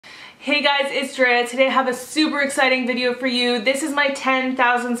Hey guys, it's Drea. Today I have a super exciting video for you. This is my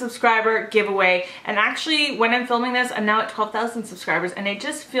 10,000 subscriber giveaway, and actually when I'm filming this I'm now at 12,000 subscribers and it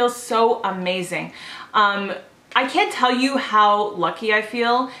just feels so amazing. I can't tell you how lucky I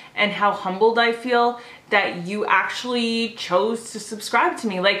feel and how humbled I feel that you actually chose to subscribe to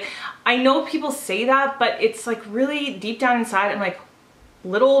me. Like, I know people say that, but it's like really deep down inside I'm like,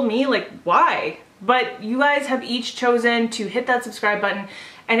 little me, like why? But you guys have each chosen to hit that subscribe button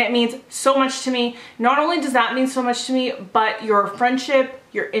and it means so much to me. Not only does that mean so much to me, but your friendship,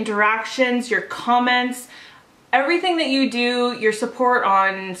 your interactions, your comments, everything that you do, your support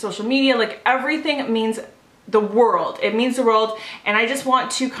on social media, like everything means the world. It means the world, and I just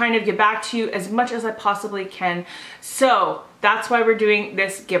want to kind of give back to you as much as I possibly can. So that's why we're doing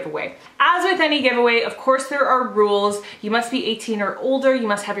this giveaway. As with any giveaway, of course there are rules. You must be 18 or older. You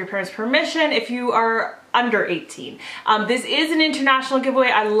must have your parents' permission if you are under 18. This is an international giveaway.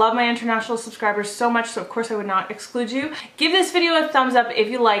 I love my international subscribers so much, so of course I would not exclude you. Give this video a thumbs up if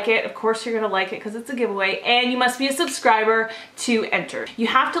you like it. Of course you're gonna like it because it's a giveaway, and you must be a subscriber to enter. You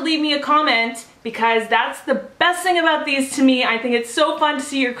have to leave me a comment because that's the best thing about these to me. I think it's so fun to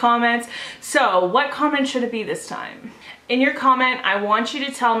see your comments. So what comment should it be this time? In your comment, I want you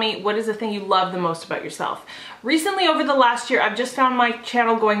to tell me what is the thing you love the most about yourself. Recently, over the last year, I've just found my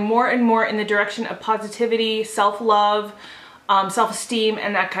channel going more and more in the direction of positivity, self-love, self-esteem,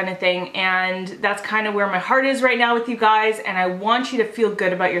 and that kind of thing. And that's kind of where my heart is right now with you guys, and I want you to feel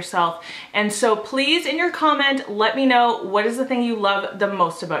good about yourself. And so please, in your comment, let me know what is the thing you love the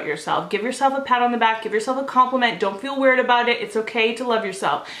most about yourself. Give yourself a pat on the back, give yourself a compliment. Don't feel weird about it. It's okay to love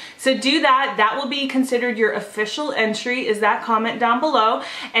yourself. So do that. That will be considered your official entry, is that comment down below.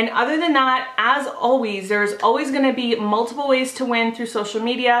 And other than that, as always, there's always going to be multiple ways to win through social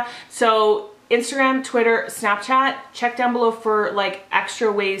media. So Instagram, Twitter, Snapchat, check down below for like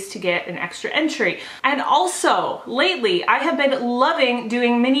extra ways to get an extra entry. And also, lately, I have been loving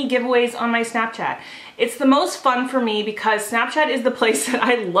doing mini giveaways on my Snapchat. It's the most fun for me because Snapchat is the place that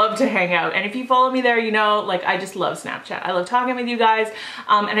I love to hang out. And if you follow me there, you know, like I just love Snapchat. I love talking with you guys,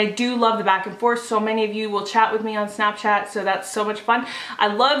 and I do love the back and forth. So many of you will chat with me on Snapchat, so that's so much fun. I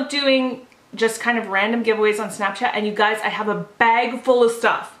love doing just kind of random giveaways on Snapchat, and you guys, I have a bag full of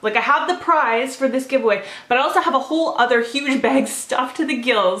stuff. Like, I have the prize for this giveaway, but I also have a whole other huge bag stuffed to the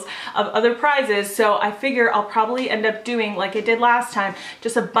gills of other prizes, so I figure I'll probably end up doing, like I did last time,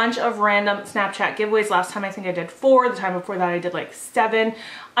 just a bunch of random Snapchat giveaways. Last time I think I did 4, the time before that I did like 7.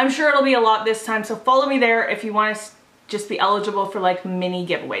 I'm sure it'll be a lot this time, so follow me there if you want to just be eligible for like mini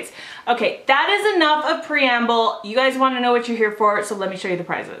giveaways. Okay, that is enough of preamble. You guys want to know what you're here for, so let me show you the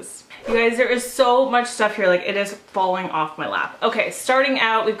prizes. You guys, there is so much stuff here, like it is falling off my lap. Okay, starting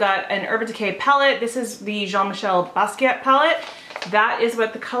out, we've got an Urban Decay palette. This is the Jean-Michel Basquiat palette. That is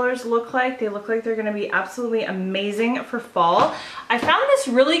what the colors look like. They look like they're gonna be absolutely amazing for fall. I found this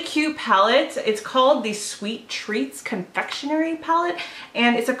really cute palette. It's called the Sweet Treats Confectionery palette,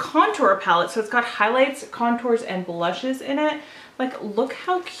 and it's a contour palette, so it's got highlights, contours, and blushes in it. Like, look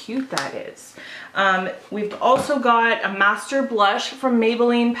how cute that is. We've also got a Master Blush from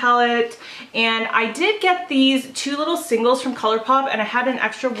Maybelline palette, and I did get these 2 little singles from ColourPop, and I had an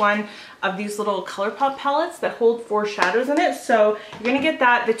extra one of these little ColourPop palettes that hold 4 shadows in it, so you're gonna get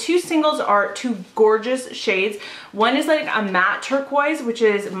that. The 2 singles are 2 gorgeous shades. One is like a matte turquoise, which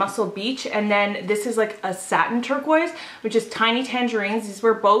is Muscle Beach, and then this is like a satin turquoise, which is Tiny Tangerines. These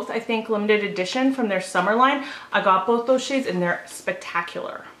were both, I think, limited edition from their summer line. I got both those shades and they're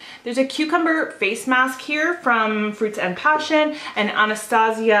spectacular. There's a cucumber face mask here from Fruits and Passion, and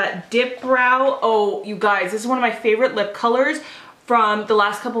Anastasia Dip Brow. Oh, you guys, this is one of my favorite lip colors from the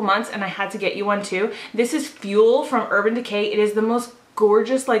last couple months, and I had to get you one too. This is Fuel from Urban Decay. It is the most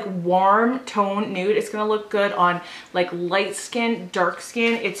gorgeous, like warm tone nude. It's gonna look good on like light skin, dark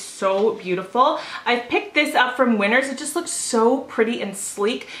skin. It's so beautiful. I picked this up from Winners. It just looks so pretty and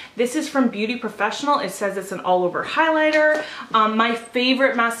sleek. This is from Beauty Professional. It says it's an all over highlighter. My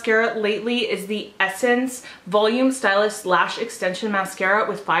favorite mascara lately is the Essence Volume Stylist Lash Extension Mascara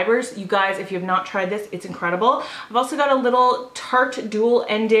with fibers. You guys, if you have not tried this, it's incredible. I've also got a little Tarte dual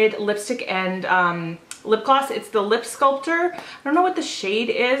ended lipstick and lip gloss. It's the Lip Sculptor. I don't know what the shade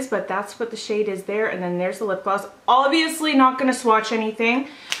is, but that's what the shade is there. And then there's the lip gloss. Obviously not going to swatch anything.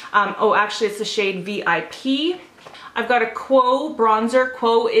 Oh, actually it's the shade VIP. I've got a Quo bronzer.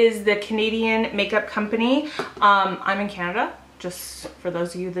 Quo is the Canadian makeup company. I'm in Canada, just for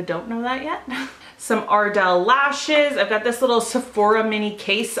those of you that don't know that yet. Some Ardell lashes. I've got this little Sephora mini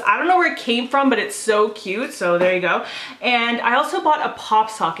case. I don't know where it came from, but it's so cute. So there you go. And I also bought a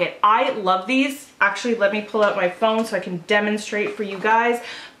pop socket. I love these. Actually, let me pull out my phone so I can demonstrate for you guys.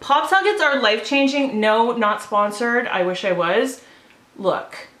 Pop sockets are life-changing. No, not sponsored. I wish I was.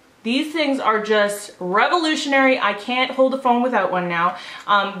 Look. These things are just revolutionary. I can't hold a phone without one now.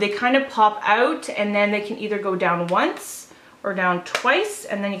 They kind of pop out and then they can either go down once or down twice,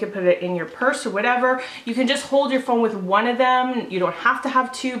 and then you can put it in your purse or whatever. You can just hold your phone with one of them. You don't have to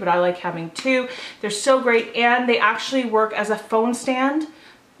have two, but I like having two. They're so great, and they actually work as a phone stand.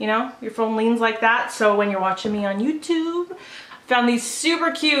 You know, your phone leans like that, so when you're watching me on YouTube. Found these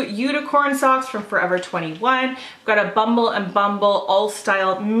super cute unicorn socks from Forever 21. I've got a Bumble and Bumble All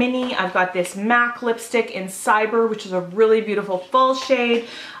Style Mini. I've got this MAC lipstick in Cyber, which is a really beautiful fall shade.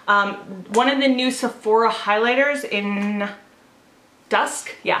 One of the new Sephora highlighters in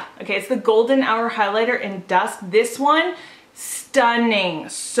Dusk. Yeah, okay, it's the Golden Hour highlighter in Dusk. This one, stunning,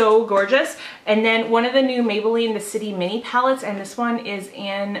 so gorgeous. And then one of the new Maybelline The City Mini palettes, and this one is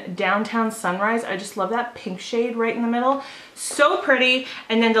in Downtown Sunrise. I just love that pink shade right in the middle. So pretty.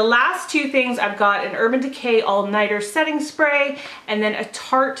 And then the last two things, I've got an Urban Decay All Nighter setting spray, and then a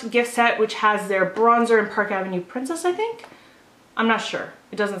Tarte gift set, which has their bronzer in Park Avenue Princess, I think. I'm not sure.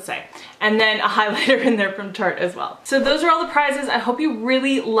 It doesn't say. And then a highlighter in there from Tarte as well. So those are all the prizes. I hope you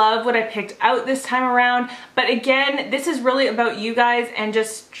really love what I picked out this time around. But again, this is really about you guys and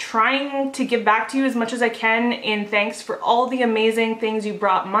just trying to give back to you as much as I can in thanks for all the amazing things you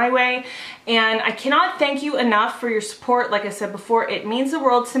brought my way. And I cannot thank you enough for your support. Like I said before, it means the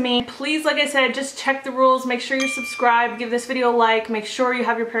world to me. Please, like I said, just check the rules. Make sure you're subscribed. Give this video a like. Make sure you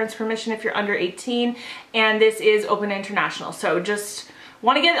have your parents' permission if you're under 18. And this is open international. So just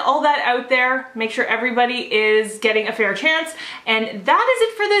want to get all that out there, make sure everybody is getting a fair chance, and that is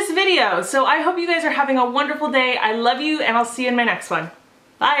it for this video. So I hope you guys are having a wonderful day. I love you, and I'll see you in my next one.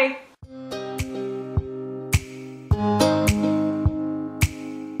 Bye!